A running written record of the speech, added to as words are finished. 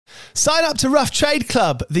Sign up to Rough Trade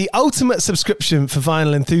Club, the ultimate subscription for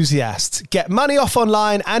vinyl enthusiasts. Get money off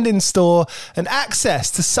online and in-store and access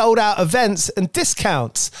to sold-out events and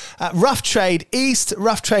discounts at Rough Trade East,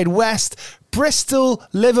 Rough Trade West, Bristol,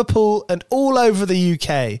 Liverpool, and all over the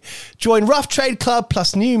UK. Join Rough Trade Club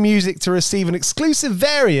plus new music to receive an exclusive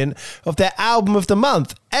variant of their album of the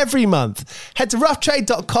month every month. Head to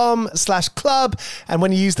roughtrade.com/club, and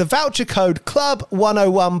when you use the voucher code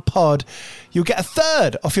CLUB101POD, you'll get a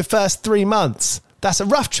third off your first 3 months. That's at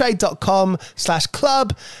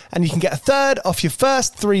roughtrade.com/club, and you can get a third off your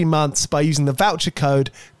first 3 months by using the voucher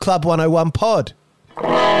code CLUB101POD.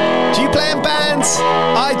 Do you play in bands?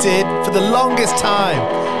 I did for the longest time.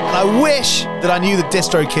 And I wish that I knew that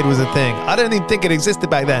DistroKid was a thing. I don't even think it existed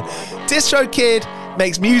back then. DistroKid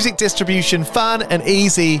makes music distribution fun and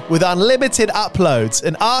easy with unlimited uploads,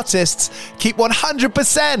 and artists keep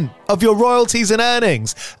 100% of your royalties and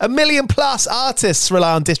earnings. 1 million plus artists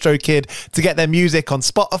rely on DistroKid to get their music on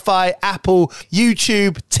Spotify, Apple,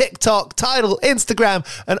 YouTube, TikTok, Tidal, Instagram,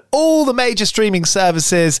 and all the major streaming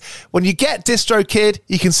services. When you get DistroKid,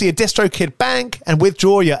 you can see a DistroKid bank and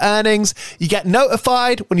withdraw your earnings. You get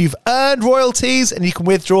notified when you've earned royalties, and you can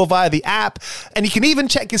withdraw via the app. And you can even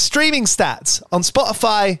check your streaming stats on Spotify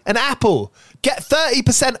and Apple. Get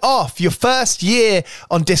 30% off your first year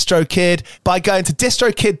on DistroKid by going to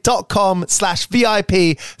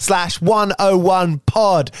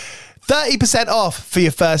distrokid.com/VIP/101pod. 30% off for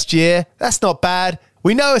your first year. That's not bad.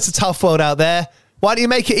 We know it's a tough world out there. Why don't you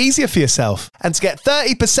make it easier for yourself? And to get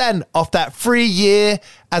 30% off that free year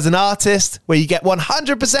as an artist, where you get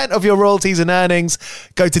 100% of your royalties and earnings,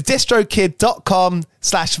 go to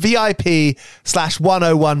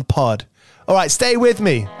distrokid.com/VIP/101pod. All right, stay with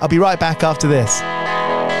me. I'll be right back after this.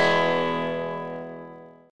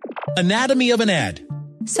 Anatomy of an ad.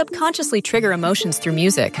 Subconsciously trigger emotions through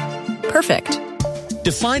music. Perfect.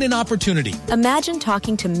 Define an opportunity. Imagine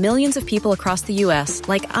talking to millions of people across the U.S.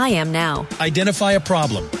 like I am now. Identify a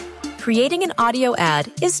problem. Creating an audio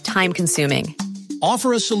ad is time-consuming.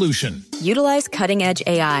 Offer a solution. Utilize cutting-edge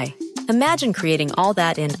AI. Imagine creating all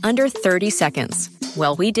that in under 30 seconds.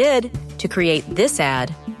 Well, we did, to create this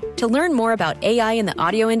ad. To learn more about AI in the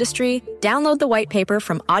audio industry, download the white paper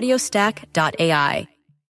from audiostack.ai.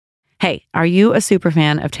 Hey, are you a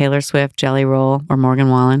superfan of Taylor Swift, Jelly Roll, or Morgan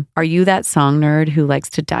Wallen? Are you that song nerd who likes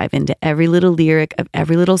to dive into every little lyric of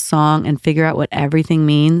every little song and figure out what everything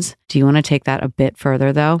means? Do you want to take that a bit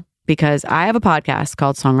further, though? Because I have a podcast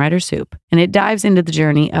called Songwriter Soup, and it dives into the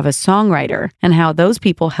journey of a songwriter and how those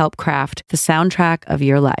people help craft the soundtrack of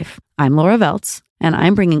your life. I'm Laura Veltz, and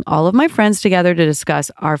I'm bringing all of my friends together to discuss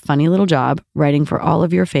our funny little job writing for all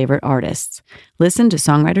of your favorite artists. Listen to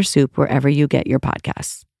Songwriter Soup wherever you get your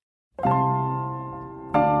podcasts.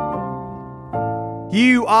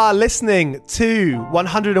 You are listening to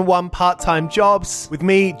 101 Part-Time Jobs with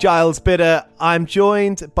me, Giles Bidder. I'm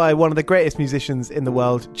joined by one of the greatest musicians in the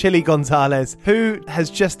world, Chili Gonzales, who has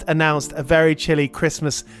just announced a very chilly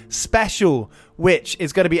Christmas special, which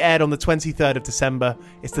is going to be aired on the 23rd of December.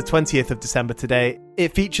 It's the 20th of December today.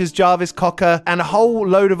 It features Jarvis Cocker and a whole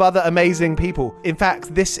load of other amazing people. In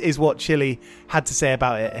fact, this is what Chili had to say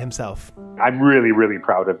about it himself. I'm really, really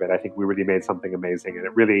proud of it. I think we really made something amazing, and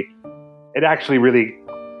it actually really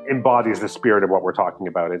embodies the spirit of what we're talking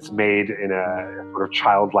about. It's made in a sort of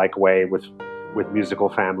childlike way with musical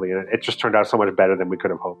family, and it just turned out so much better than we could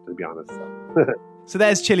have hoped, to be honest. So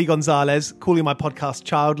there's Chili Gonzales calling my podcast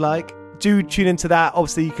childlike. Do tune into that.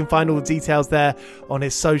 Obviously, you can find all the details there on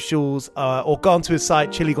his socials, or go onto his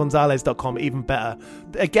site, chiligonzales.com, even better.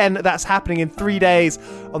 Again, that's happening in 3 days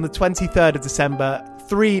on the 23rd of December.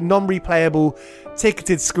 3 non-replayable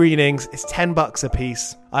ticketed screenings. It's $10 a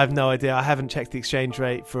piece. I have no idea. I haven't checked the exchange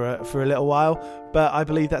rate for a little while, but I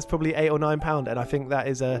believe that's probably £8 or £9, and I think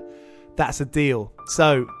that's a deal.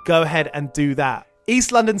 So go ahead and do that.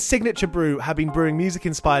 East London's Signature Brew have been brewing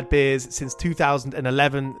music-inspired beers since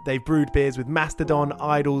 2011. They've brewed beers with Mastodon,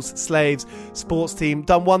 Idols, Slaves, Sports Team.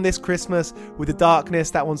 Done one this Christmas with The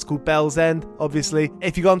Darkness. That one's called Bell's End, obviously.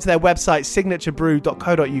 If you go onto their website,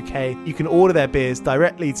 signaturebrew.co.uk, you can order their beers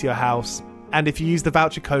directly to your house. And if you use the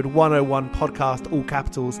voucher code 101podcast, all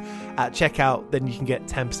capitals, at checkout, then you can get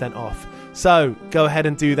 10% off. So go ahead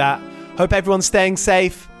and do that. Hope everyone's staying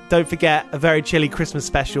safe. Don't forget, a very chilly Christmas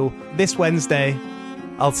special this Wednesday.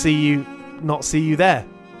 I'll not see you there.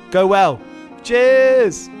 Go well.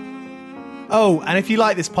 Cheers. Oh, and if you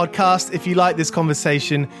like this podcast, if you like this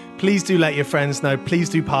conversation, please do let your friends know. Please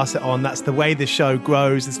do pass it on. That's the way the show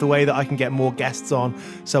grows. It's the way that I can get more guests on.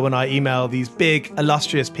 So when I email these big,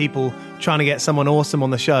 illustrious people trying to get someone awesome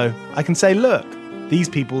on the show, I can say, look, these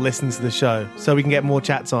people listen to the show so we can get more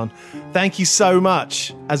chats on. Thank you so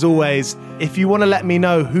much. As always, if you want to let me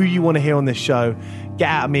know who you want to hear on this show, get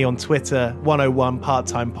at me on Twitter, 101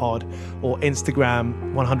 Part-Time Pod, or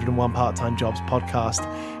Instagram, 101 Part-Time Jobs Podcast,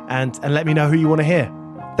 and let me know who you want to hear.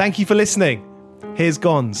 Thank you for listening. Here's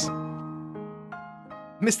Gonz.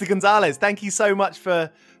 Mr. Gonzales, thank you so much for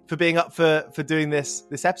being up for doing this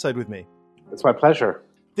episode with me. It's my pleasure.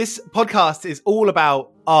 This podcast is all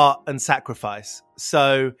about art and sacrifice.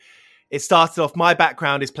 So it started off, my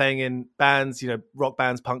background is playing in bands, rock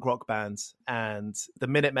bands, punk rock bands. And the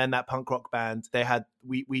Minutemen, that punk rock band, they had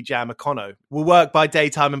We Jam Econo. We'll work by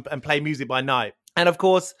daytime and play music by night. And of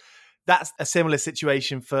course, that's a similar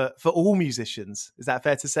situation for all musicians. Is that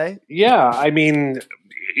fair to say? Yeah, I mean,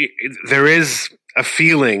 there is a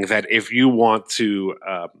feeling that if you want to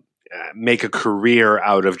make a career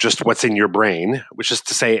out of just what's in your brain, which is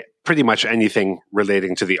to say pretty much anything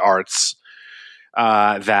relating to the arts,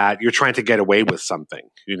 that you're trying to get away with something.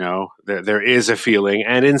 There is a feeling.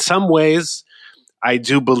 And in some ways, I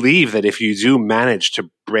do believe that if you do manage to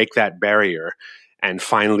break that barrier and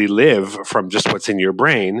finally live from just what's in your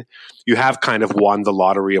brain, you have kind of won the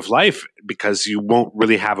lottery of life because you won't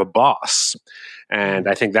really have a boss. And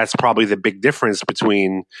I think that's probably the big difference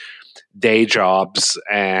between day jobs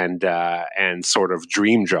and sort of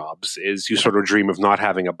dream jobs, is you sort of dream of not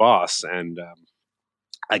having a boss. And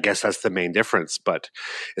I guess that's the main difference, but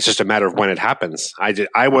it's just a matter of when it happens.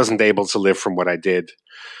 I wasn't able to live from what I did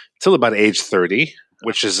till about age 30,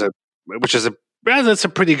 which is that's a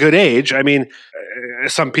pretty good age. I mean,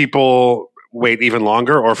 some people wait even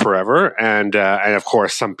longer or forever, and of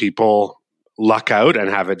course, some people luck out and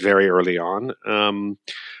have it very early on.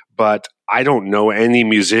 But I don't know any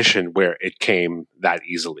musician where it came that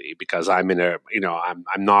easily, because I'm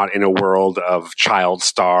not in a world of child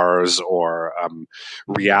stars or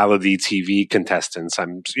reality TV contestants.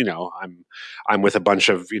 I'm with a bunch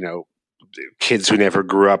of kids who never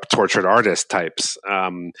grew up, tortured artist types.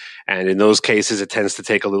 And in those cases, it tends to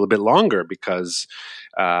take a little bit longer because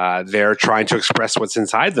they're trying to express what's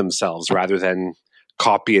inside themselves rather than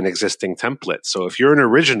copy an existing template. So if you're an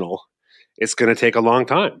original, it's going to take a long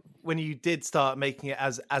time. When you did start making it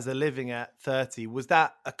as a living at 30, was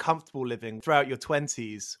that a comfortable living throughout your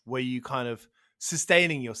 20s? Were you kind of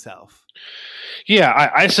sustaining yourself?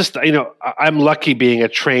 Yeah, I'm lucky being a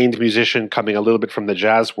trained musician coming a little bit from the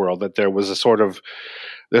jazz world, that there was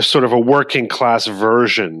there's sort of a working class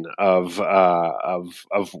version of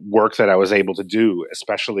work that I was able to do,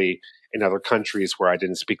 especially in other countries where I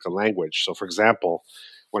didn't speak the language. So, for example,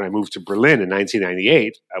 when I moved to Berlin in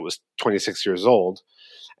 1998, I was 26 years old,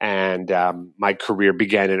 and my career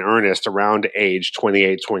began in earnest around age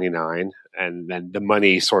 28, 29, and then the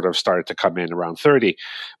money sort of started to come in around 30.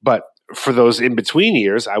 But for those in-between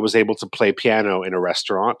years, I was able to play piano in a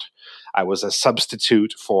restaurant. I was a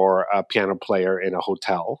substitute for a piano player in a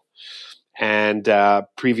hotel. And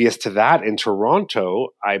previous to that, in Toronto,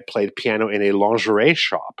 I played piano in a lingerie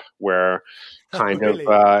shop where kind of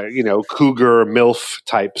cougar MILF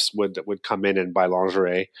types would come in and buy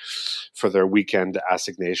lingerie for their weekend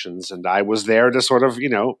assignations. And I was there to sort of,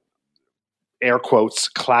 air quotes,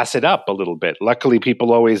 class it up a little bit. Luckily,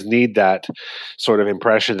 people always need that sort of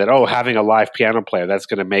impression that, having a live piano player, that's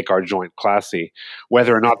going to make our joint classy.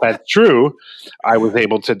 Whether or not that's true, I was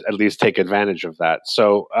able to at least take advantage of that.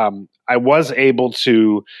 So I was able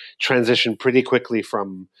to transition pretty quickly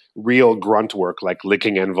from real grunt work like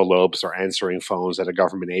licking envelopes or answering phones at a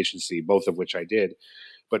government agency, both of which I did.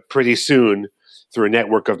 But pretty soon, through a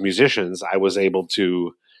network of musicians, I was able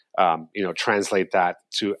to translate that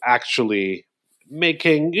to actually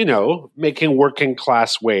making working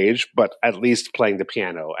class wage, but at least playing the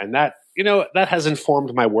piano. And that has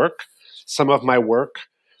informed my work. Some of my work,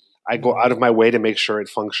 I go out of my way to make sure it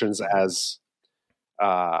functions as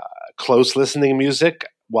close listening music,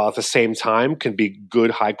 while at the same time can be good,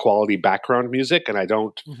 high quality background music. And I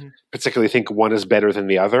don't particularly think one is better than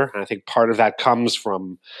the other. And I think part of that comes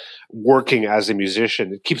from working as a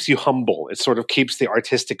musician. It keeps you humble. It sort of keeps the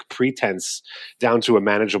artistic pretense down to a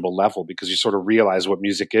manageable level, because you sort of realize what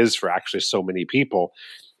music is for actually so many people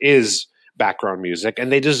is background music,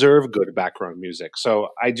 and they deserve good background music. So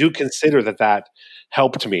I do consider that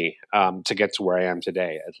helped me to get to where I am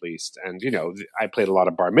today, at least. And, I played a lot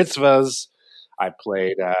of bar mitzvahs. I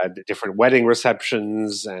played different wedding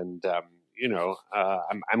receptions, and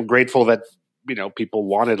I'm grateful that people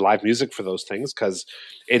wanted live music for those things, because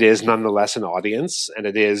it is nonetheless an audience, and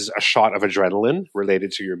it is a shot of adrenaline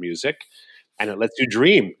related to your music, and it lets you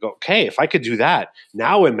dream. Go, okay, if I could do that,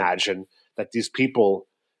 now imagine that these people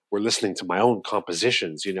were listening to my own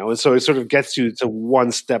compositions, and so it sort of gets you to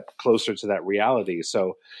one step closer to that reality.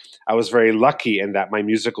 So I was very lucky in that my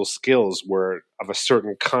musical skills were of a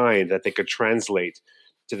certain kind that they could translate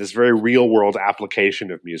to this very real world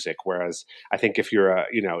application of music. Whereas I think if you're a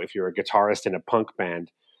guitarist in a punk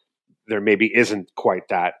band, there maybe isn't quite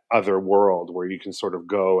that other world where you can sort of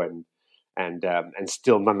go and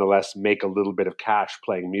still nonetheless make a little bit of cash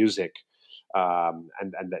playing music. And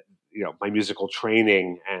that, my musical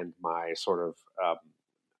training and my sort of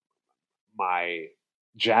my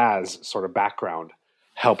jazz sort of background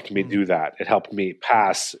helped me do that. It helped me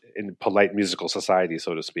pass in polite musical society,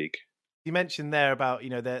 so to speak. You mentioned there about,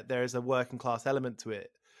 there is a working class element to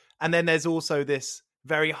it. And then there's also this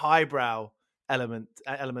very highbrow element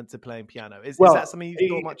to playing piano. Is that something you've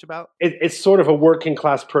thought much about? It's sort of a working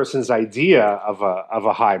class person's idea of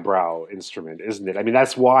a highbrow instrument, isn't it? I mean,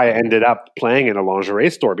 that's why I ended up playing in a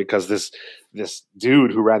lingerie store, because this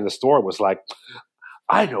dude who ran the store was like,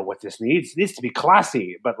 I know what this needs. It needs to be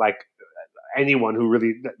classy, but like anyone who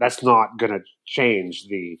really, that's not going to change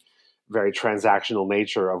the very transactional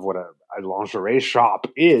nature of what a lingerie shop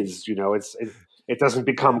is. It doesn't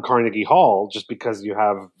become Carnegie Hall just because you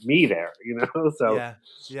have me there, So,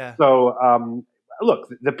 yeah. So, look,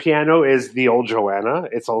 the piano is the old Joanna.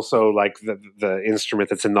 It's also like the instrument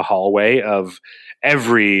that's in the hallway of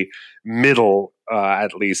every middle,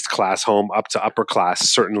 at least class home up to upper class.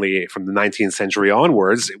 Certainly from the 19th century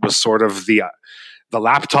onwards, it was sort of the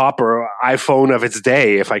laptop or iPhone of its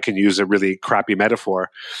day, if I can use a really crappy metaphor.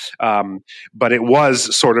 But it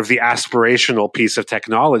was sort of the aspirational piece of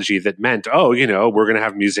technology that meant, we're going to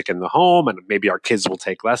have music in the home and maybe our kids will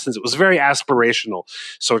take lessons. It was very aspirational.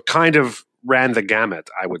 So it kind of ran the gamut,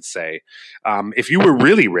 I would say. If you were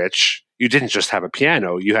really rich, you didn't just have a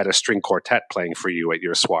piano, you had a string quartet playing for you at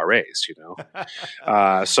your soirees,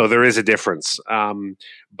 So there is a difference.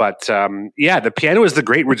 But the piano is the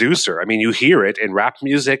great reducer. I mean, you hear it in rap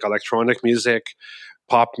music, electronic music,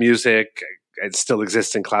 pop music. It still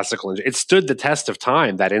exists in classical. It stood the test of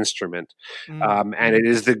time, that instrument. And it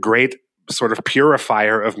is the great sort of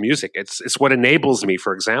purifier of music. It's what enables me,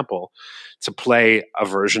 for example, to play a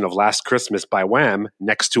version of Last Christmas by Wham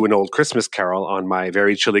next to an old Christmas carol on my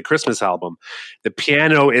Very Chilly Christmas album. The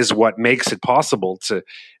piano is what makes it possible to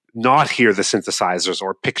not hear the synthesizers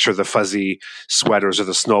or picture the fuzzy sweaters or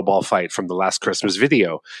the snowball fight from the Last Christmas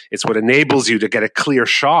video. It's what enables you to get a clear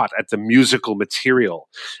shot at the musical material.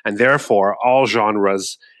 And therefore, all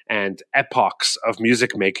genres and epochs of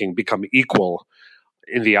music making become equal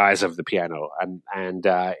in the eyes of the piano. And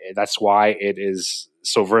that's why it is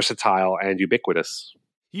so versatile and ubiquitous.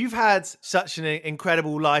 You've had such an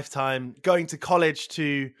incredible lifetime, going to college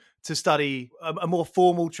to study a more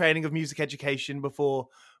formal training of music education before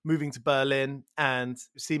moving to Berlin and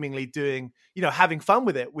seemingly doing, having fun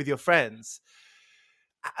with it with your friends.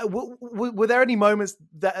 Were there any moments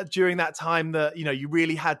that during that time that, you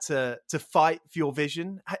really had to fight for your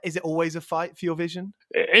vision? Is it always a fight for your vision?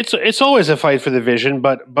 It's always a fight for the vision,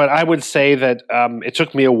 but I would say that it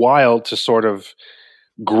took me a while to sort of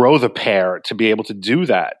grow the pair to be able to do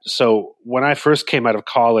that. So when I first came out of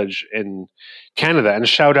college in Canada, and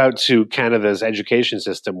shout out to Canada's education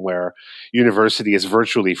system where university is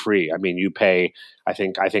virtually free. I mean, you pay, I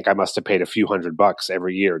think I must have paid a few $100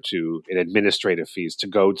 every year in administrative fees to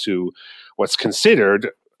go to what's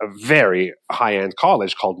considered a very high-end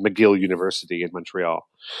college called McGill University in Montreal.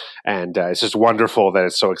 And it's just wonderful that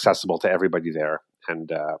it's so accessible to everybody there.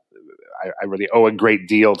 And I really owe a great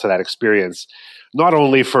deal to that experience, not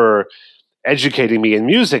only for educating me in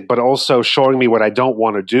music, but also showing me what I don't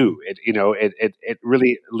want to do. It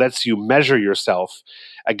really lets you measure yourself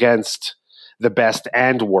against the best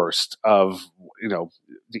and worst of,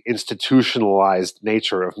 the institutionalized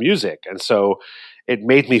nature of music. And so it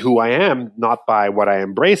made me who I am, not by what I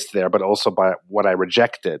embraced there, but also by what I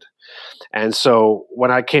rejected. And so when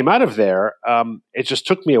I came out of there, it just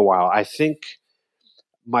took me a while. I think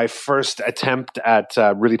my first attempt at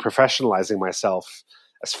really professionalizing myself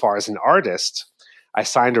as far as an artist, I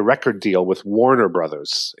signed a record deal with Warner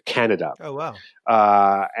Brothers Canada. Oh,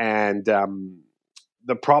 wow. And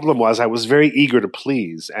the problem was I was very eager to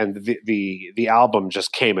please, and the album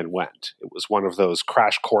just came and went. It was one of those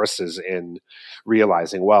crash courses in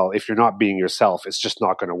realizing, well, if you're not being yourself, it's just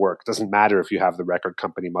not going to work. It doesn't matter if you have the record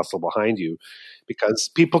company muscle behind you, because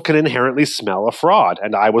people can inherently smell a fraud,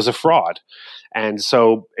 and I was a fraud. And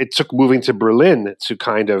so it took moving to Berlin to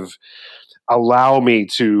kind of allow me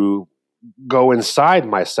to go inside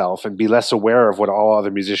myself and be less aware of what all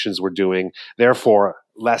other musicians were doing, therefore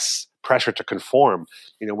less pressure to conform.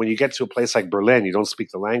 When you get to a place like Berlin, you don't speak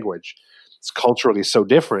the language. It's culturally so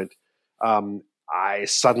different. I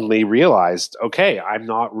suddenly realized, okay, I'm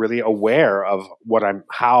not really aware of what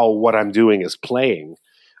I'm doing is playing.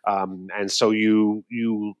 And so you,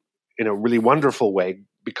 in a really wonderful way,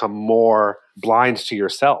 become more blind to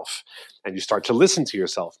yourself, and you start to listen to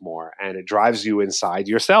yourself more, and it drives you inside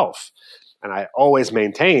yourself. And I always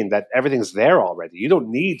maintain that everything's there already. You don't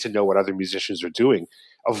need to know what other musicians are doing.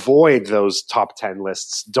 Avoid those top 10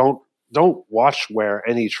 lists. Don't watch where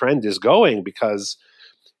any trend is going, because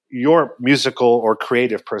your musical or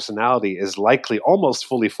creative personality is likely almost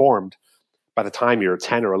fully formed by the time you're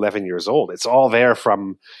 10 or 11 years old. It's all there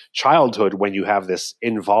from childhood, when you have this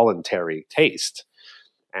involuntary taste.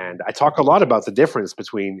 And I talk a lot about the difference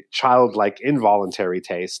between childlike involuntary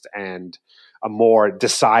taste and a more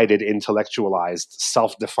decided, intellectualized,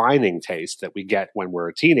 self-defining taste that we get when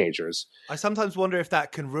we're teenagers. I sometimes wonder if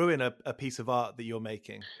that can ruin a piece of art that you're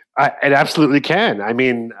making. It absolutely can. I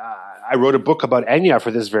mean, I wrote a book about Enya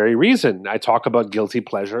for this very reason. I talk about guilty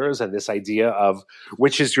pleasures and this idea of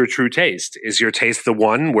which is your true taste. Is your taste the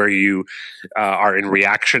one where you are in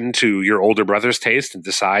reaction to your older brother's taste and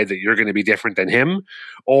decide that you're going to be different than him?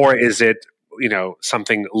 Or is it,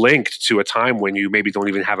 something linked to a time when you maybe don't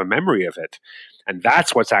even have a memory of it? And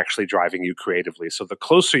that's what's actually driving you creatively. So the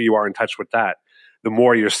closer you are in touch with that, the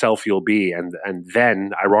more yourself you'll be. And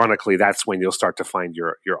then, ironically, that's when you'll start to find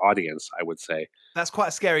your audience, I would say. That's quite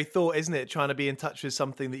a scary thought, isn't it? Trying to be in touch with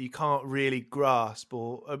something that you can't really grasp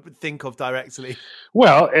or think of directly.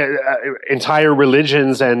 Well, entire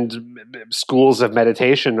religions and schools of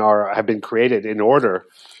meditation have been created in order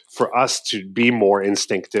for us to be more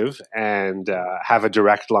instinctive and have a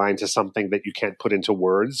direct line to something that you can't put into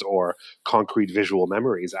words or concrete visual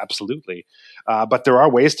memories. Absolutely. But there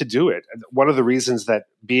are ways to do it. One of the reasons that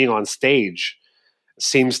being on stage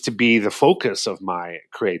seems to be the focus of my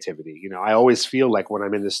creativity. I always feel like when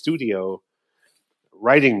I'm in the studio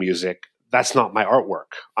writing music, that's not my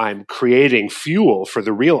artwork. I'm creating fuel for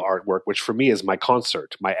the real artwork, which for me is my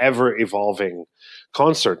concert, my ever-evolving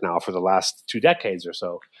concert now for the last 2 decades or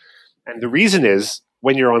so. And the reason is,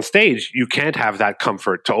 when you're on stage, you can't have that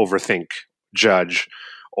comfort to overthink, judge,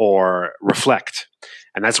 or reflect.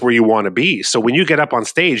 And that's where you want to be. So when you get up on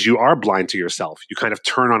stage, you are blind to yourself. You kind of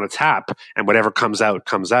turn on a tap, and whatever comes out,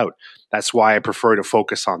 comes out. That's why I prefer to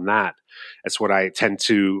focus on that. That's what I tend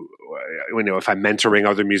to, if I'm mentoring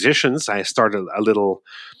other musicians, I started a little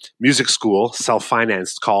music school,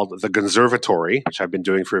 self-financed, called the Gonservatory, which I've been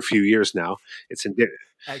doing for a few years now. It's in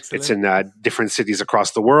different cities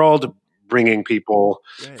across the world, bringing people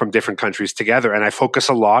from different countries together. And I focus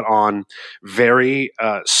a lot on very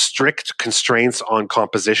strict constraints on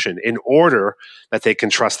composition in order that they can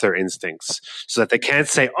trust their instincts, so that they can't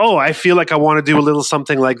say, oh, I feel like I want to do a little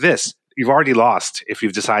something like this. You've already lost if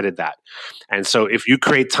you've decided that. And so if you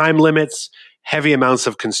create time limits, heavy amounts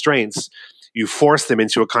of constraints, you force them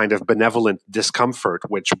into a kind of benevolent discomfort,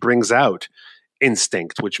 which brings out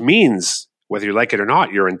instinct, which means, whether you like it or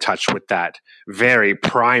not, you're in touch with that very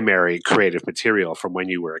primary creative material from when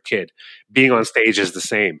you were a kid. Being on stage is the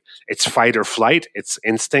same. It's fight or flight. It's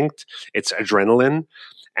instinct. It's adrenaline.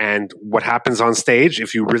 And what happens on stage,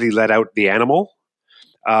 if you really let out the animal,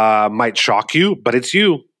 might shock you, but it's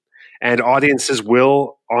you. And audiences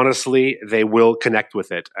will, honestly, they will connect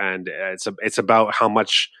with it. And it's about how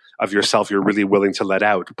much of yourself you're really willing to let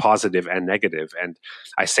out, positive and negative. And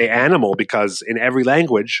I say animal because in every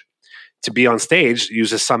language, to be on stage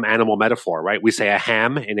uses some animal metaphor, right? We say a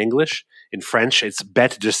ham in English. In French, it's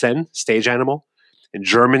bête de scène, stage animal. In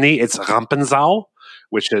Germany, it's Rampensau,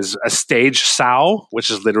 which is a stage sow,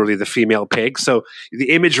 which is literally the female pig. So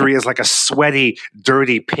the imagery is like a sweaty,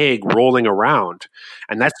 dirty pig rolling around.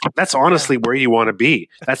 And that's honestly where you want to be.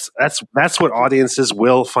 That's what audiences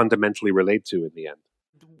will fundamentally relate to in the end.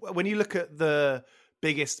 When you look at the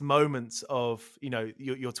biggest moments of, your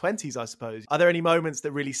 20s, I suppose, are there any moments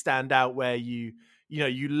that really stand out where you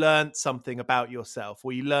learned something about yourself,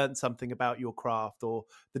 or you learned something about your craft, or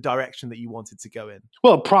the direction that you wanted to go in?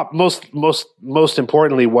 Well, most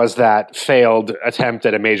importantly was that failed attempt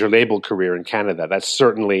at a major label career in Canada. That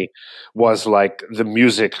certainly was like the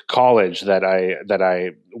music college that I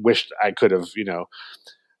wished I could have,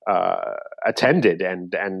 attended,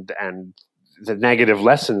 and the negative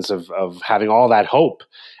lessons of having all that hope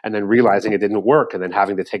and then realizing it didn't work, and then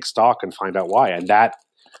having to take stock and find out why. And that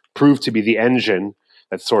proved to be the engine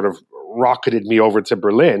that sort of rocketed me over to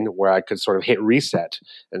Berlin, where I could sort of hit reset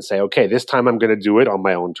and say, okay, this time I'm going to do it on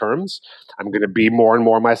my own terms. I'm going to be more and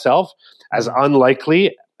more myself. As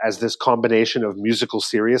unlikely as this combination of musical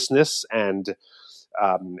seriousness and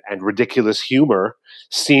ridiculous humor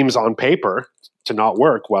seems on paper to not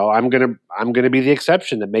work, well, I'm gonna be the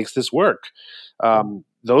exception that makes this work.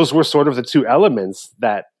 those were sort of the two elements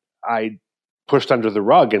that I pushed under the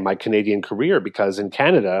rug in my Canadian career, because in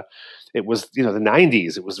Canada, it was, the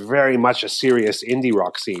 90s. It was very much a serious indie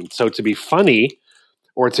rock scene. So to be funny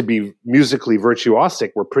or to be musically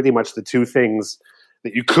virtuosic were pretty much the two things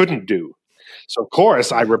that you couldn't do. So of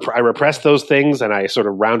course, I repressed those things, and I sort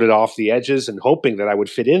of rounded off the edges and hoping that I would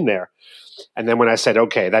fit in there. And then when I said,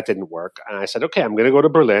 okay, that didn't work, and I said, okay, I'm going to go to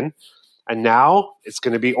Berlin, and now it's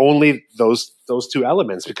going to be only those two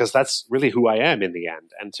elements, because that's really who I am in the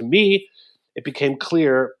end. And to me, it became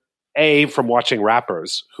clear, from watching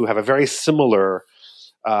rappers who have a very similar,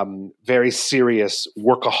 very serious,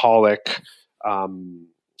 workaholic,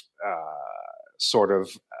 sort of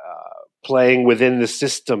playing within the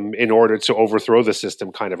system in order to overthrow the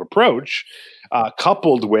system kind of approach,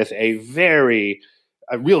 coupled with a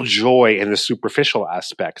real joy in the superficial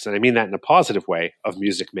aspects. And I mean that in a positive way of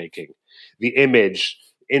music making. The image,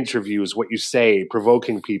 interviews, what you say,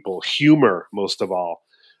 provoking people, humor, most of all.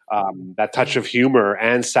 That touch of humor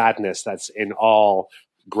and sadness that's in all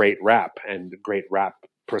great rap and great rap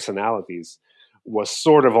personalities was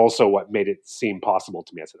sort of also what made it seem possible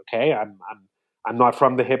to me. I said, okay, I'm not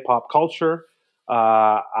from the hip hop culture,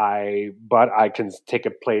 but I can take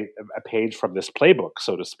a page from this playbook,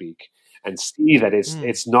 so to speak, and see that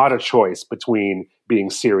it's not a choice between being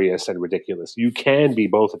serious and ridiculous. You can be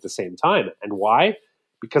both at the same time. And why?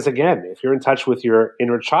 Because again, if you're in touch with your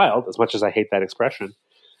inner child, as much as I hate that expression,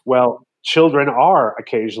 well, children are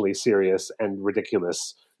occasionally serious and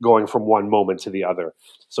ridiculous, going from one moment to the other.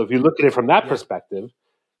 So if you look at it from that perspective,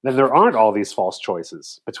 then there aren't all these false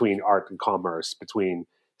choices between art and commerce, between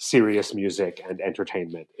serious music and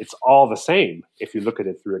entertainment. It's all the same if you look at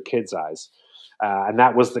it through a kid's eyes. And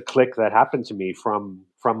that was the click that happened to me from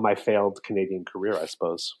my failed Canadian career, I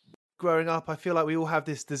suppose. Growing up, I feel like we all have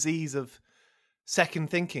this disease of second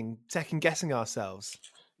thinking, second guessing ourselves.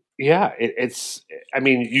 Yeah,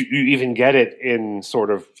 you even get it in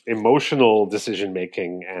sort of emotional decision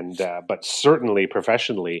making, but certainly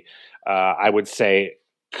professionally, I would say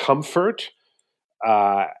comfort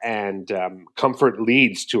and comfort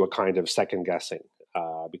leads to a kind of second guessing,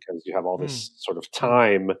 because you have all this sort of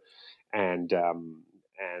time and a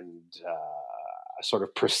sort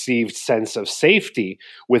of perceived sense of safety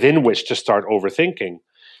within which to start overthinking.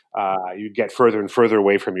 You get further and further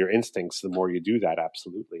away from your instincts the more you do that,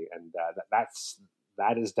 absolutely. And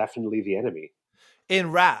that is definitely the enemy.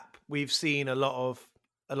 In rap, we've seen a lot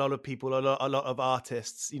of people, a lot of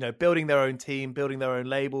artists, building their own team, building their own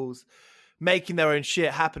labels, making their own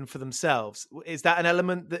shit happen for themselves. Is that an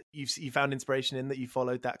element that you found inspiration in, that you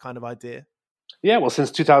followed that kind of idea? Yeah, well,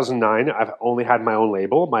 since 2009, I've only had my own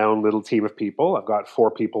label, my own little team of people. I've got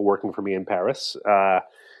 4 people working for me in Paris.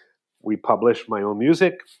 We publish my own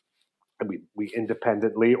music. We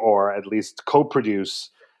independently, or at least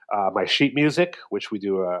co-produce my sheet music, which we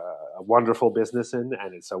do a wonderful business in,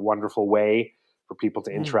 and it's a wonderful way for people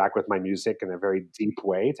to interact with my music in a very deep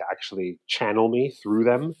way, to actually channel me through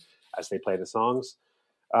them as they play the songs.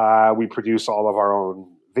 We produce all of our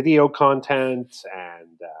own video content,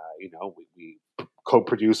 and we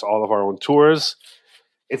co-produce all of our own tours.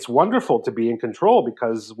 It's wonderful to be in control,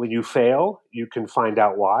 because when you fail, you can find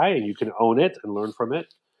out why, and you can own it and learn from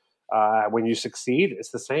it. When you succeed,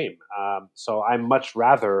 it's the same. So I much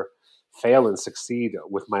rather fail and succeed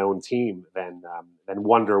with my own team than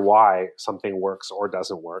wonder why something works or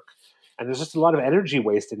doesn't work. And there's just a lot of energy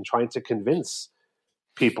wasted in trying to convince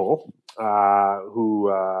people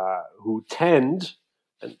who tend,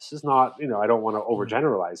 and this is not, I don't want to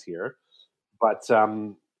overgeneralize here, but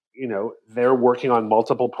they're working on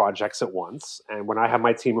multiple projects at once. And when I have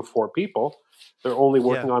my team of 4 people, they're only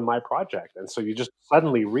working on my project. And so you just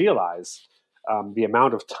suddenly realize the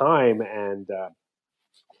amount of time and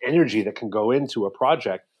energy that can go into a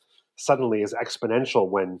project suddenly is exponential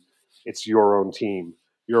when it's your own team,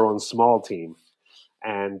 your own small team.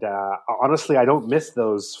 And honestly, I don't miss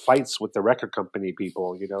those fights with the record company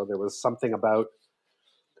people. There was something about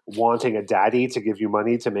wanting a daddy to give you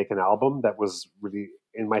money to make an album that was really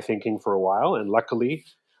in my thinking for a while. And luckily,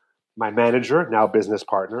 my manager, now business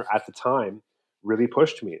partner at the time, really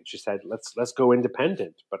pushed me. And she said, let's go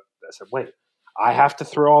independent. But I said, wait, I have to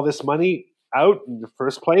throw all this money out in the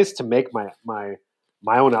first place to make my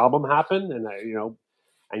own album happen. And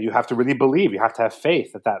and you have to really believe, you have to have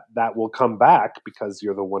faith that will come back, because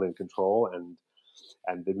you're the one in control,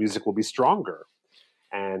 and the music will be stronger.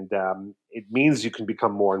 And it means you can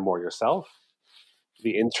become more and more yourself.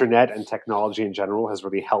 The internet and technology in general has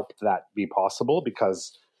really helped that be possible,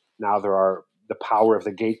 because now the power of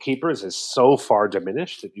the gatekeepers is so far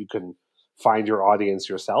diminished that you can find your audience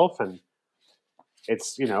yourself. And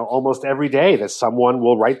it's, almost every day that someone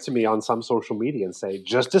will write to me on some social media and say,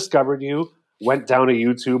 just discovered you, went down a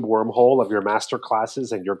YouTube wormhole of your master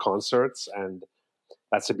classes and your concerts. And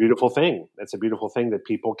that's a beautiful thing. That's a beautiful thing that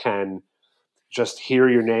people can just hear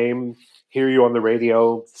your name, hear you on the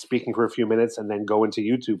radio speaking for a few minutes, and then go into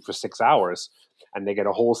YouTube for 6 hours and they get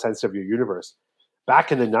a whole sense of your universe.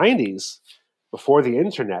 Back in the 90s, before the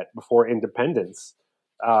internet, before independence,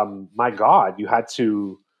 my God, you had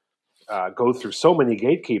to go through so many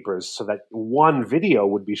gatekeepers so that one video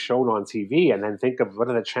would be shown on TV, and then think of what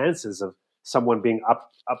are the chances of someone being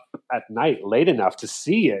up at night late enough to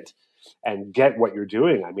see it and get what you're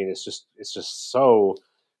doing. I mean, it's just so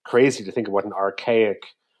crazy to think of what an archaic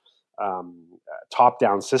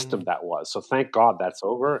top-down system that was. So thank God that's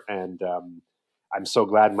over, and I'm so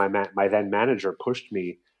glad my then manager pushed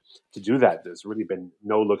me to do that. There's really been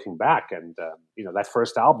no looking back. And, that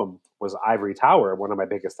first album was Ivory Tower, one of my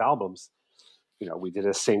biggest albums. We did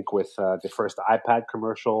a sync with the first iPad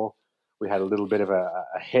commercial. We had a little bit of a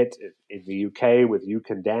hit in the UK with You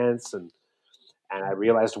Can Dance. And I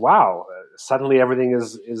realized, wow, suddenly everything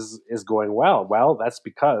is going well. Well, that's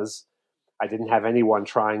because I didn't have anyone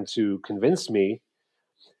trying to convince me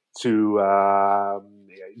to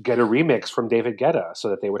get a remix from David Guetta so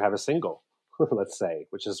that they would have a single. Let's say,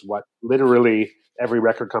 which is what literally every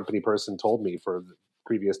record company person told me for the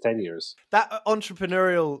previous 10 years. That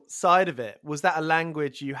entrepreneurial side of it, was that a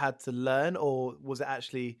language you had to learn, or was it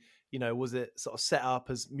actually, was it sort of set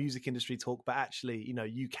up as music industry talk, but actually,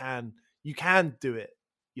 you can do it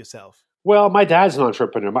yourself? Well, my dad's an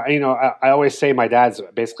entrepreneur. I always say my dad's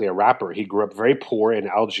basically a rapper. He grew up very poor in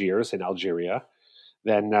Algiers, in Algeria.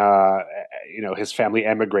 Then, his family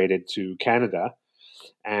emigrated to Canada,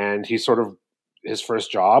 and he his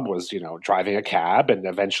first job was, driving a cab, and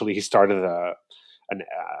eventually he started a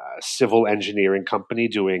civil engineering company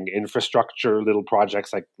doing infrastructure, little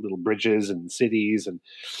projects like little bridges and cities,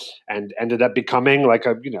 and ended up becoming like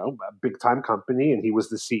a big time company. And he was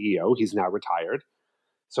the CEO. He's now retired.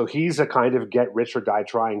 So he's a kind of get rich or die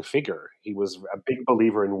trying figure. He was a big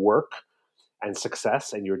believer in work and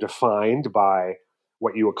success, and you're defined by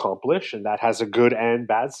what you accomplish, and that has a good and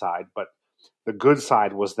bad side. But the good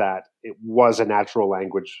side was that it was a natural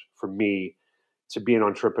language for me to be an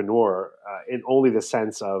entrepreneur, in only the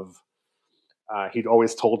sense of he'd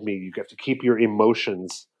always told me you have to keep your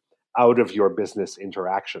emotions out of your business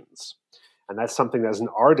interactions. And that's something that as an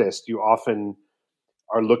artist, you often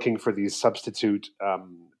are looking for these substitute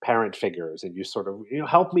parent figures, and you sort of,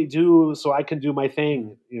 help me do so I can do my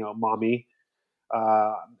thing, mommy.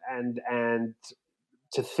 And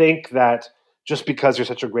to think that just because you're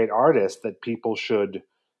such a great artist that people should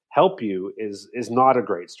help you is not a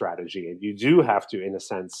great strategy. And you do have to, in a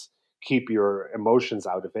sense, keep your emotions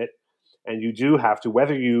out of it. And you do have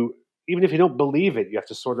to, even if you don't believe it, you have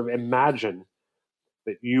to sort of imagine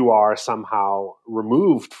that you are somehow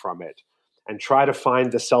removed from it and try to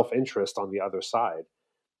find the self-interest on the other side.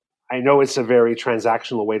 I know it's a very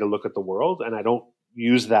transactional way to look at the world, and I don't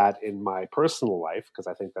use that in my personal life because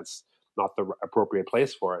I think that's not the appropriate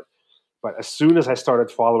place for it. But as soon as I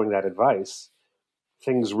started following that advice,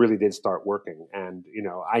 things really did start working. And,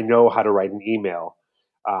 I know how to write an email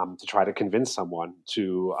to try to convince someone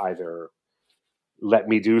to either let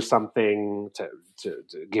me do something, to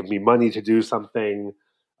give me money to do something,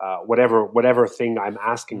 whatever thing I'm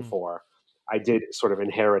asking for. I did sort of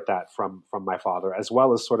inherit that from my father, as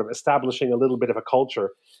well as sort of establishing a little bit of a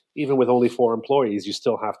culture. Even with only 4 employees, you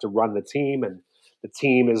still have to run the team, and the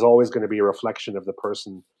team is always going to be a reflection of the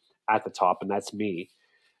person at the top, and that's me.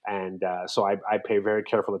 And so I pay very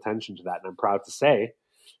careful attention to that, and I'm proud to say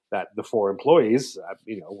that the 4 employees,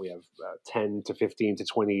 we have 10 to 15 to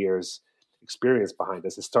 20 years experience behind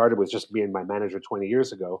us. It started with just me and my manager 20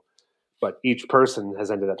 years ago, but each person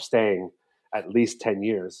has ended up staying at least 10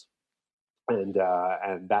 years. And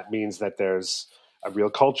that means that there's a real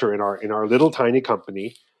culture in our little tiny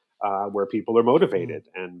company where people are motivated,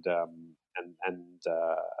 and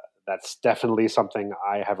that's definitely something.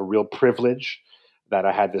 I have a real privilege that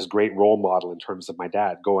I had this great role model in terms of my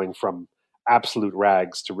dad going from absolute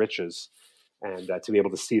rags to riches, and to be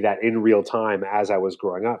able to see that in real time as I was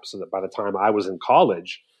growing up, so that by the time I was in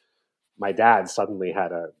college, my dad suddenly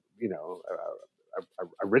had a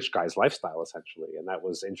rich guy's lifestyle, essentially. And that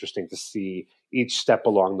was interesting to see each step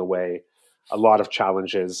along the way. A lot of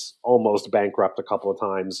challenges, almost bankrupt a couple of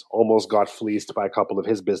times, almost got fleeced by a couple of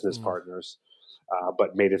his business partners,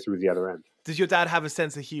 but made it through the other end. Does your dad have a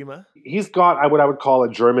sense of humor? He's got what I would call a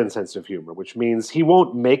German sense of humor, which means he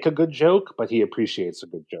won't make a good joke, but he appreciates a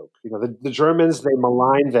good joke. The Germans, they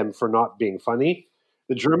malign them for not being funny.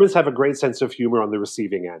 The Germans have a great sense of humor on the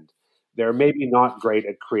receiving end. they're maybe not great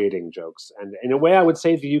at creating jokes. And in a way, I would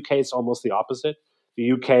say the UK is almost the opposite.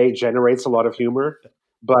 The UK generates a lot of humor,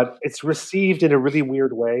 but it's received in a really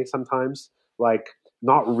weird way sometimes, like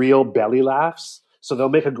not real belly laughs. So they'll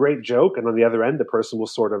make a great joke, and on the other end, the person will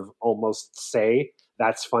sort of almost say,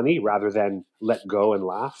 that's funny, rather than let go and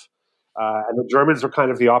laugh. And the Germans are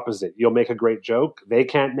kind of the opposite. You'll make a great joke. They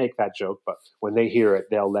can't make that joke, but when they hear it,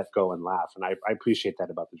 they'll let go and laugh. And I appreciate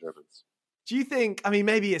that about the Germans. Do you think, I mean,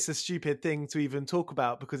 maybe it's a stupid thing to even talk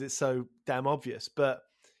about because it's so damn obvious, but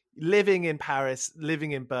living in Paris,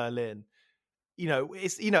 living in Berlin,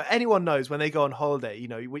 it's, anyone knows when they go on holiday,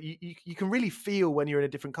 you can really feel when you're in a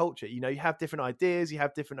different culture. You have different ideas, you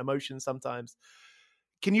have different emotions sometimes.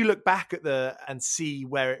 Can you look back at and see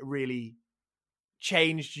where it really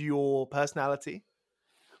changed your personality?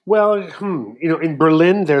 Well, in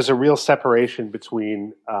Berlin, there's a real separation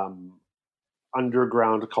between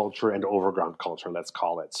underground culture and overground culture, let's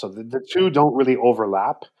call it. So the two don't really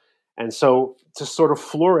overlap. And so to sort of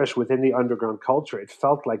flourish within the underground culture, it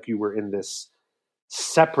felt like you were in this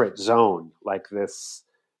separate zone, like this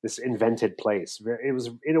invented place. It was,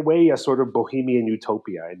 in a way, a sort of bohemian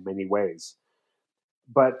utopia in many ways.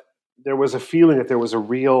 But there was a feeling that there was a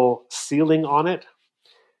real ceiling on it.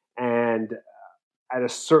 And at a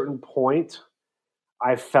certain point,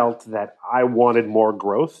 I felt that I wanted more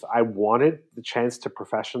growth. I wanted the chance to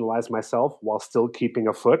professionalize myself while still keeping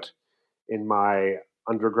a foot in my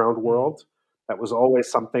underground world. That was always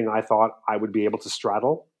something I thought I would be able to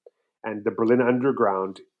straddle. And the Berlin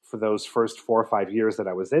Underground, for those first 4 or 5 years that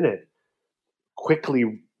I was in it,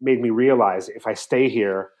 quickly made me realize if I stay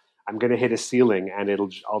here, I'm going to hit a ceiling, and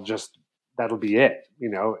that'll be it.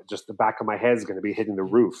 Just the back of my head is going to be hitting the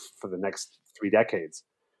roof for the next 3 decades.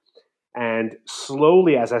 And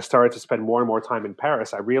slowly, as I started to spend more and more time in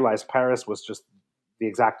Paris, I realized Paris was just the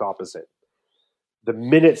exact opposite. The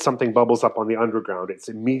minute something bubbles up on the underground, it's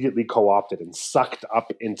immediately co-opted and sucked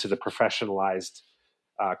up into the professionalized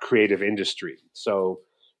creative industry. So,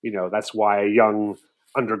 that's why a young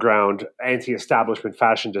underground anti-establishment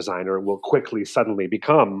fashion designer will quickly suddenly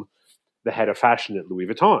become the head of fashion at Louis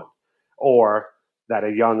Vuitton, or that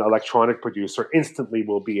a young electronic producer instantly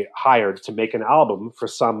will be hired to make an album for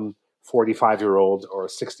some 45-year-old or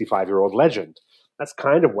 65-year-old legend. That's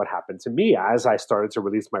kind of what happened to me as I started to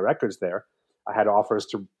release my records there. I had offers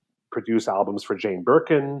to produce albums for Jane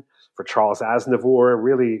Birkin, for Charles Aznavour,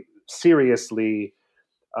 really seriously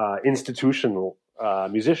institutional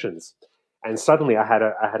musicians. And suddenly I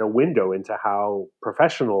had a window into how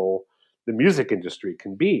professional the music industry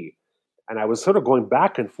can be. And I was sort of going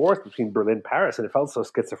back and forth between Berlin and Paris, and it felt so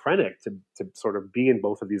schizophrenic to sort of be in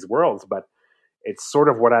both of these worlds. But it's sort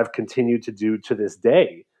of what I've continued to do to this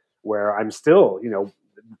day, where I'm still,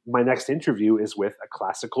 my next interview is with a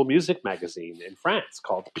classical music magazine in France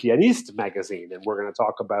called Pianiste Magazine. And we're going to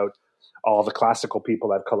talk about all the classical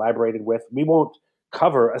people I've collaborated with. We won't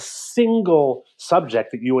cover a single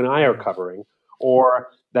subject that you and I are covering, or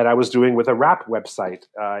that I was doing with a rap website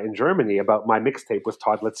in Germany about my mixtape with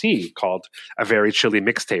Todd Latty called A Very Chilly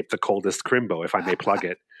Mixtape, The Coldest Crimbo, if I may plug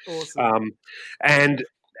it. Awesome. And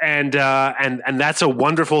that's a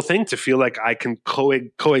wonderful thing to feel like I can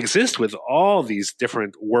coexist with all these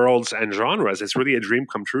different worlds and genres. It's really a dream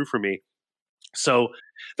come true for me. So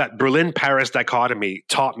that Berlin-Paris dichotomy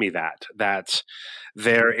taught me that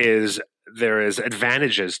there is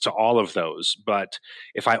advantages to all of those. But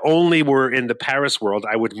if I only were in the Paris world,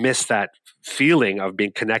 I would miss that feeling of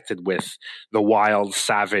being connected with the wild,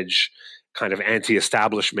 savage, kind of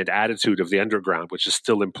anti-establishment attitude of the underground, which is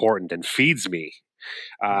still important and feeds me.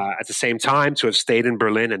 At the same time, to have stayed in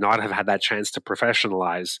Berlin and not have had that chance to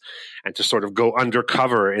professionalize and to sort of go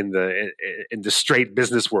undercover in the straight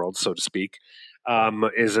business world, so to speak,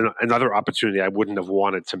 is another opportunity I wouldn't have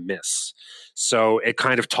wanted to miss. So it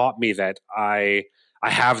kind of taught me that I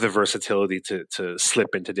have the versatility to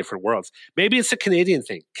slip into different worlds. Maybe it's a Canadian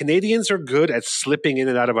thing. Canadians are good at slipping in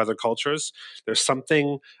and out of other cultures. There's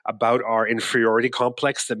something about our inferiority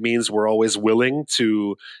complex that means we're always willing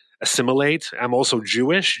to assimilate. I'm also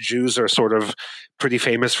Jewish. Jews are sort of pretty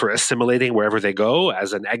famous for assimilating wherever they go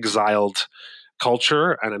as an exiled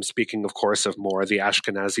culture. And I'm speaking, of course, of more the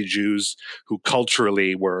Ashkenazi Jews who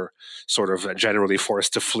culturally were sort of generally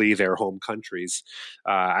forced to flee their home countries.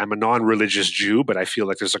 I'm a non-religious Jew, but I feel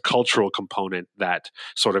like there's a cultural component that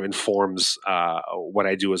sort of informs what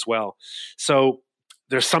I do as well. So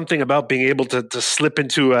there's something about being able to slip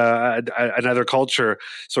into another culture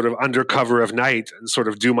sort of under cover of night and sort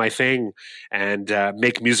of do my thing and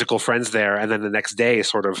make musical friends there. And then the next day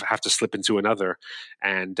sort of have to slip into another.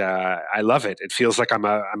 And I love it. It feels like I'm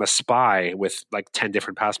a spy with like 10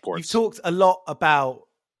 different passports. You've talked a lot about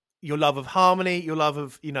your love of harmony, your love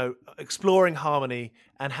of, exploring harmony,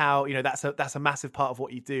 and how, that's a massive part of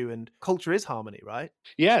what you do. And culture is harmony, right?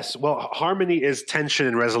 Yes, well, harmony is tension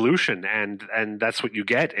and resolution, and that's what you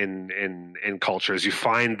get in cultures. You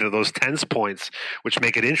find those tense points, which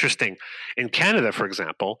make it interesting. In Canada, for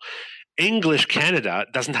example, English Canada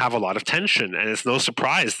doesn't have a lot of tension, and it's no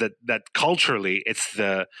surprise that culturally it's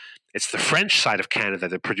the French side of Canada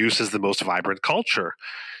that produces the most vibrant culture.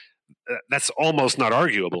 That's almost not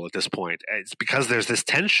arguable at this point. It's because there's this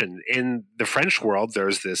tension in the French world.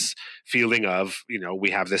 There's this feeling of,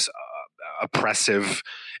 we have this oppressive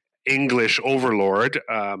English overlord,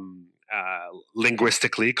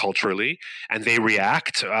 linguistically, culturally, and they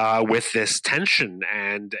react with this tension.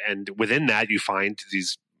 And within that, you find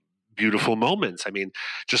these beautiful moments. I mean,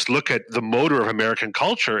 just look at the motor of American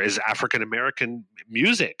culture is African American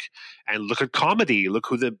music, and look at comedy. Look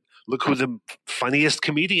who the funniest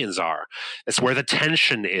comedians are. It's where the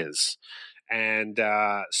tension is. And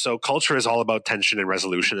so culture is all about tension and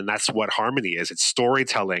resolution, and that's what harmony is. It's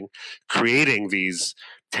storytelling, creating these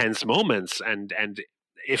tense moments, and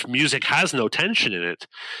if music has no tension in it,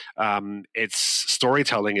 its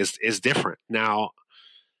storytelling is different. Now,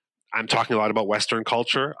 I'm talking a lot about Western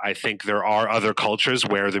culture. I think there are other cultures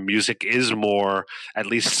where the music is more, at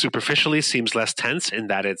least superficially, seems less tense in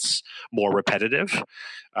that it's more repetitive.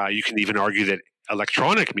 You can even argue that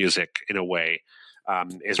electronic music, in a way,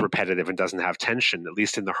 is repetitive and doesn't have tension, at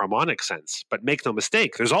least in the harmonic sense. But make no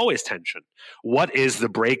mistake, there's always tension. What is the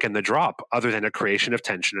break and the drop other than a creation of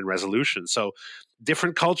tension and resolution? So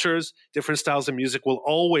different cultures, different styles of music will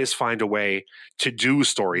always find a way to do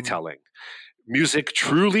storytelling. Music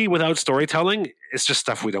truly without storytelling is just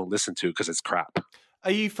stuff we don't listen to because it's crap.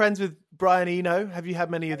 Are you friends with Brian Eno? Have you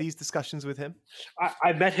had many of these discussions with him?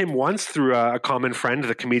 I met him once through a common friend,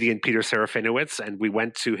 the comedian Peter Serafinowicz, and we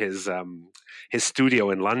went to his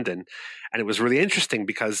studio in London. And it was really interesting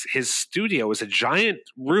because his studio is a giant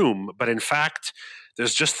room, but in fact,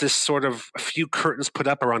 there's just this sort of a few curtains put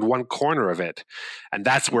up around one corner of it. And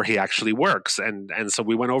that's where he actually works. And so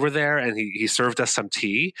we went over there and he served us some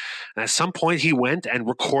tea. And at some point he went and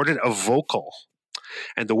recorded a vocal.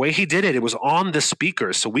 And the way he did it, it was on the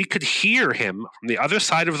speakers. So we could hear him from the other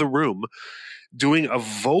side of the room doing a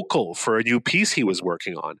vocal for a new piece he was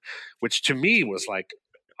working on, which to me was like,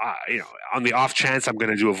 on the off chance I'm going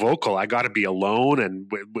to do a vocal, I got to be alone and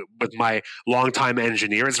with my longtime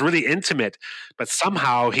engineer. It's really intimate, but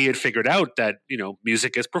somehow he had figured out that,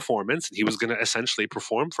 music is performance, and he was going to essentially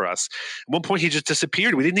perform for us. At one point, he just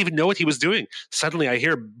disappeared. We didn't even know what he was doing. Suddenly, I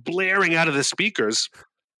hear blaring out of the speakers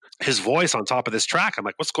his voice on top of this track. I'm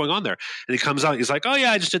like, what's going on there? And he comes out. He's like, oh,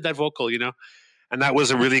 yeah, I just did that vocal, And that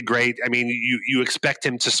was a really great, you expect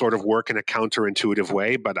him to sort of work in a counterintuitive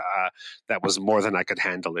way, but that was more than I could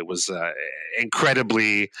handle. It was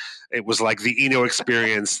it was like the Eno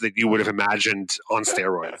experience that you would have imagined on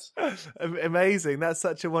steroids. Amazing. That's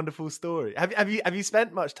such a wonderful story. Have you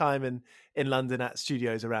spent much time in London at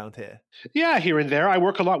studios around here? Yeah, here and there. I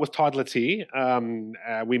work a lot with Todd Latee.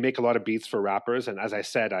 We make a lot of beats for rappers. And as I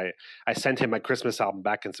said, I sent him my Christmas album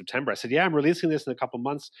back in September. I said, yeah, I'm releasing this in a couple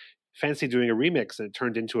months. Fancy doing a remix, and it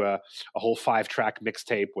turned into a whole 5-track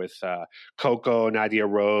mixtape with Coco, Nadia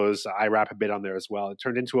Rose. I rap a bit on there as well. It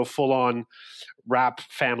turned into a full-on rap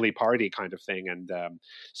family party kind of thing, and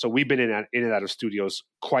so we've been in and out of studios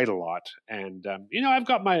quite a lot. And I've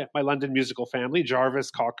got my London musical family. Jarvis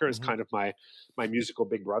Cocker is kind of my musical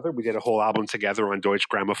big brother. We did a whole album together on Deutsche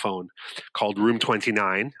Grammophon called Room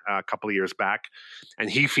 29 a couple of years back, and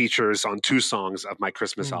he features on 2 songs of my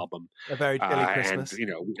Christmas album. A very chilly Christmas. And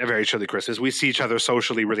a very chilly Christmas. We see each other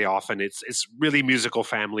socially really often. It's really musical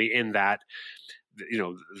family in that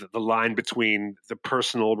the line between the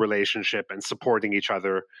personal relationship and supporting each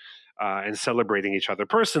other and celebrating each other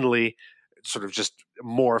personally sort of just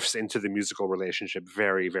morphs into the musical relationship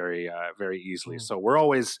very, very, very easily. So we're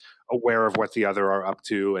always aware of what the other are up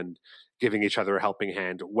to and giving each other a helping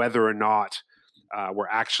hand, whether or not we're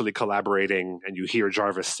actually collaborating and you hear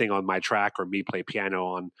Jarvis sing on my track or me play piano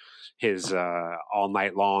on his All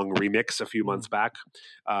Night Long remix a few months back.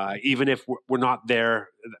 Even if we're not there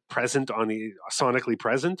present sonically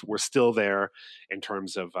present, we're still there in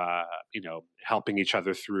terms of, helping each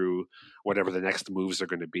other through whatever the next moves are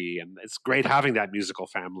going to be. And it's great having that musical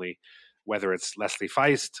family, whether it's Leslie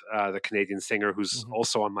Feist, the Canadian singer who's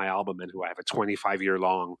also on my album and who I have a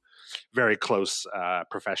 25-year-long, very close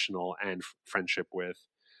professional and friendship with,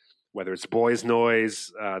 whether it's Boys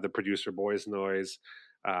Noise, the producer Boys Noise,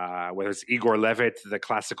 whether it's Igor Levit, the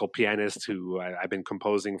classical pianist who I've been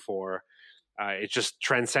composing for. It just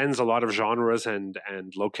transcends a lot of genres and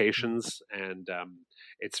locations, and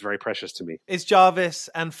it's very precious to me. Is Jarvis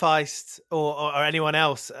and Feist or anyone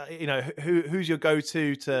else, who's your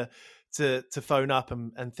go-to to phone up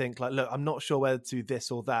and think like, look, I'm not sure whether to do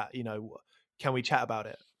this or that, can we chat about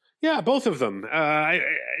it? Yeah, both of them.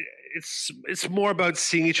 It's more about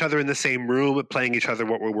seeing each other in the same room, playing each other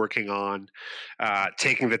what we're working on,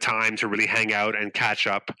 taking the time to really hang out and catch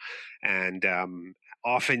up. And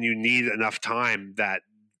often you need enough time that,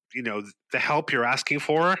 the help you're asking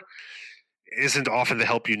for isn't often the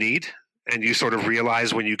help you need. And you sort of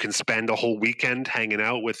realize when you can spend a whole weekend hanging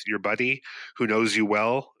out with your buddy who knows you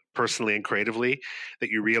well, personally and creatively, that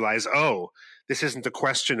you realize, this isn't a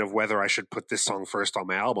question of whether I should put this song first on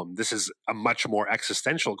my album. This is a much more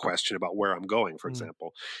existential question about where I'm going, for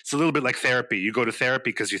example. It's a little bit like therapy. You go to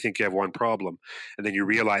therapy because you think you have one problem, and then you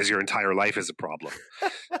realize your entire life is a problem.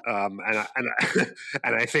 And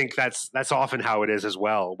I think that's often how it is as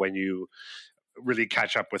well when you really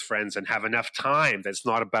catch up with friends and have enough time that's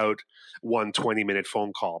not about one 20-minute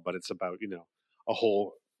phone call, but it's about, a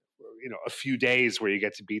whole a few days where you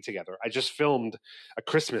get to be together. I just filmed a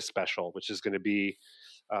Christmas special, which is going to be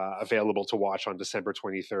available to watch on December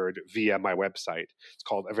 23rd via my website. It's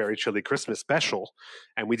called A Very Chilly Christmas Special.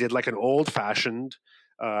 And we did like an old-fashioned,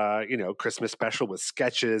 Christmas special with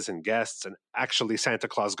sketches and guests, and actually Santa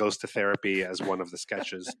Claus goes to therapy as one of the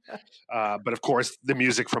sketches. But of course, the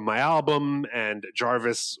music from my album, and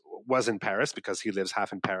Jarvis was in Paris because he lives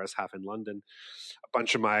half in Paris, half in London. A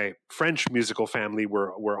bunch of my French musical family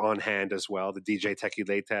were on hand as well, the DJ Techie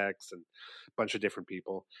Latex and a bunch of different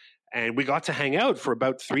people. And we got to hang out for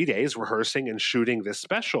about 3 days rehearsing and shooting this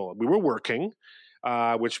special. We were working,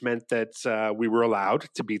 which meant that we were allowed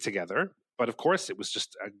to be together. But of course, it was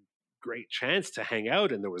just a great chance to hang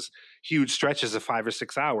out. And there was huge stretches of 5 or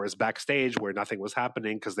 6 hours backstage where nothing was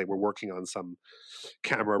happening because they were working on some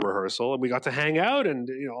camera rehearsal. And we got to hang out, and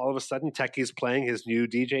all of a sudden Techie's playing his new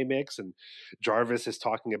DJ mix, and Jarvis is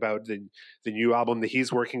talking about the new album that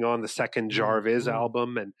he's working on, the second Jarvis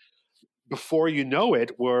album. And before you know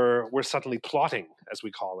it, we're suddenly plotting, as we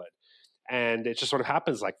call it. And it just sort of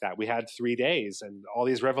happens like that. We had 3 days and all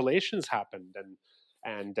these revelations happened,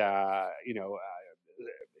 and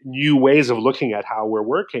new ways of looking at how we're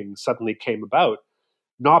working suddenly came about,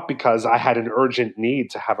 not because I had an urgent need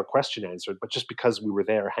to have a question answered, but just because we were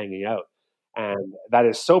there hanging out. And that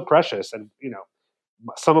is so precious. And,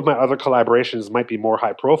 some of my other collaborations might be more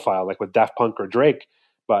high profile, like with Daft Punk or Drake,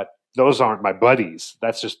 but those aren't my buddies.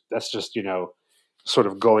 That's just, sort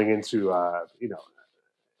of going into,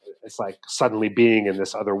 it's like suddenly being in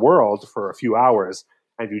this other world for a few hours.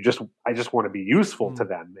 And I just want to be useful to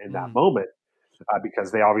them in that moment.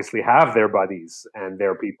 Because they obviously have their buddies and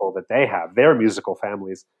their people that they have, their musical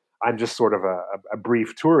families. I'm just sort of a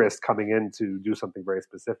brief tourist coming in to do something very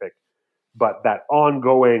specific. But that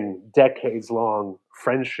ongoing, decades-long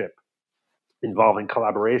friendship involving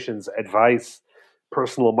collaborations, advice,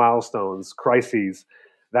 personal milestones, crises,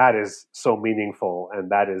 that is so meaningful. And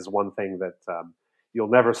that is one thing that you'll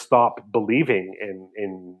never stop believing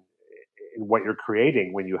in what you're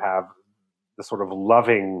creating when you have the sort of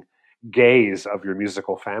loving gaze of your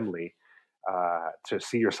musical family to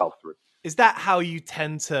see yourself through. Is that how you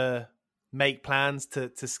tend to make plans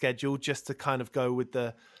to schedule, just to kind of go with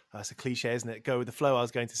the, it's a cliche, isn't it? Go with the flow, I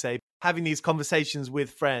was going to say. Having these conversations with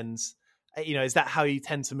friends, is that how you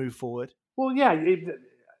tend to move forward? Well, yeah,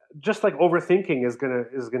 just like overthinking is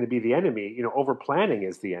gonna be the enemy, over planning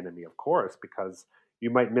is the enemy, of course, because you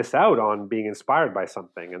might miss out on being inspired by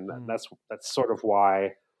something. And that's sort of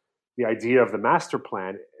why the idea of the master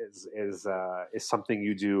plan is something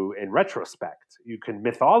you do in retrospect. You can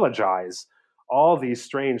mythologize all these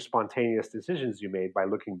strange, spontaneous decisions you made by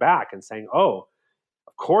looking back and saying, "Oh,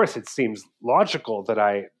 of course, it seems logical that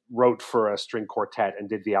I wrote for a string quartet and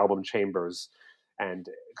did the album Chambers and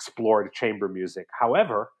explored chamber music.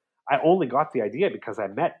 However, I only got the idea because I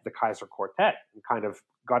met the Kaiser Quartet and kind of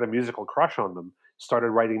got a musical crush on them,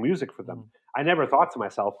 started writing music for them. I never thought to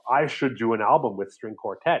myself, I should do an album with string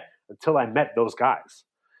quartet until I met those guys."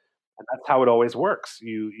 And that's how it always works.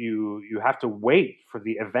 You have to wait for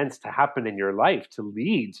the events to happen in your life to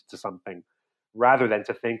lead to something, rather than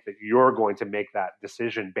to think that you're going to make that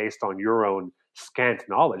decision based on your own scant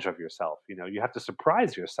knowledge of yourself. You have to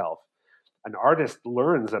surprise yourself. An artist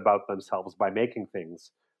learns about themselves by making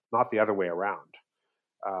things, not the other way around.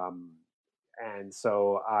 And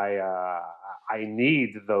so I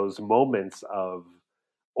need those moments of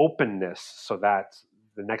openness so that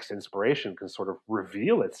the next inspiration can sort of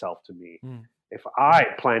reveal itself to me. If I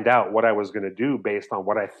planned out what I was going to do based on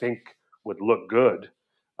what I think would look good,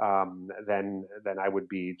 then I would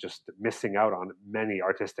be just missing out on many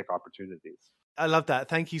artistic opportunities. I love that.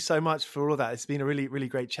 Thank you so much for all of that. It's been a really, really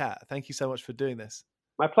great chat. Thank you so much for doing this.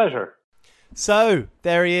 My pleasure. So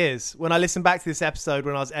there he is. When I listened back to this episode,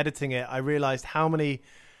 when I was editing it, I realized how many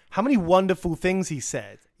wonderful things he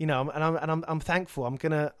said. You know, and I'm thankful. I think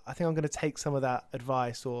I'm gonna take some of that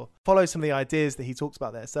advice or follow some of the ideas that he talks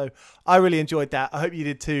about there. So I really enjoyed that. I hope you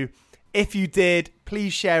did too. If you did,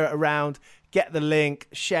 please share it around. Get the link.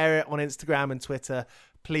 Share it on Instagram and Twitter.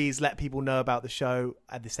 Please let people know about the show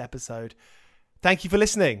and this episode. Thank you for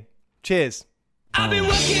listening. Cheers. I've been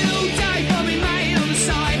working all day for me mate on the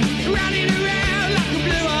side, running around like a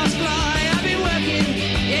blue-ass fly. I've been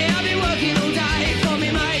working all day for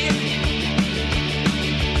me mate.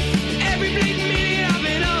 Every bleeding minute I've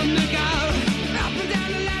been on the go, up and down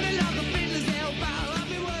the ladder like a fiddler's elbow. I've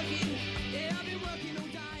been working all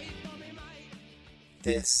day for me mate.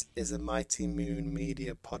 This is a Mighty Moon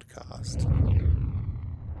Media podcast.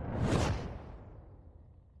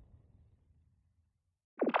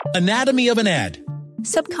 Anatomy of an ad.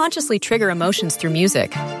 Subconsciously trigger emotions through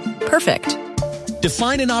music. Perfect.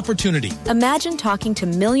 Define an opportunity. Imagine talking to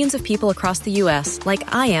millions of people across the U.S.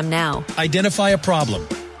 like I am now. Identify a problem.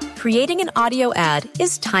 Creating an audio ad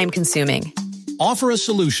is time-consuming. Offer a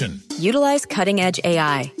solution. Utilize cutting-edge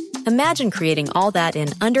AI. Imagine creating all that in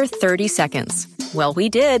under 30 seconds. Well, we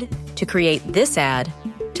did to create this ad.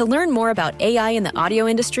 To learn more about AI in the audio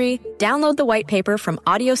industry, download the white paper from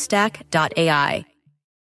audiostack.ai.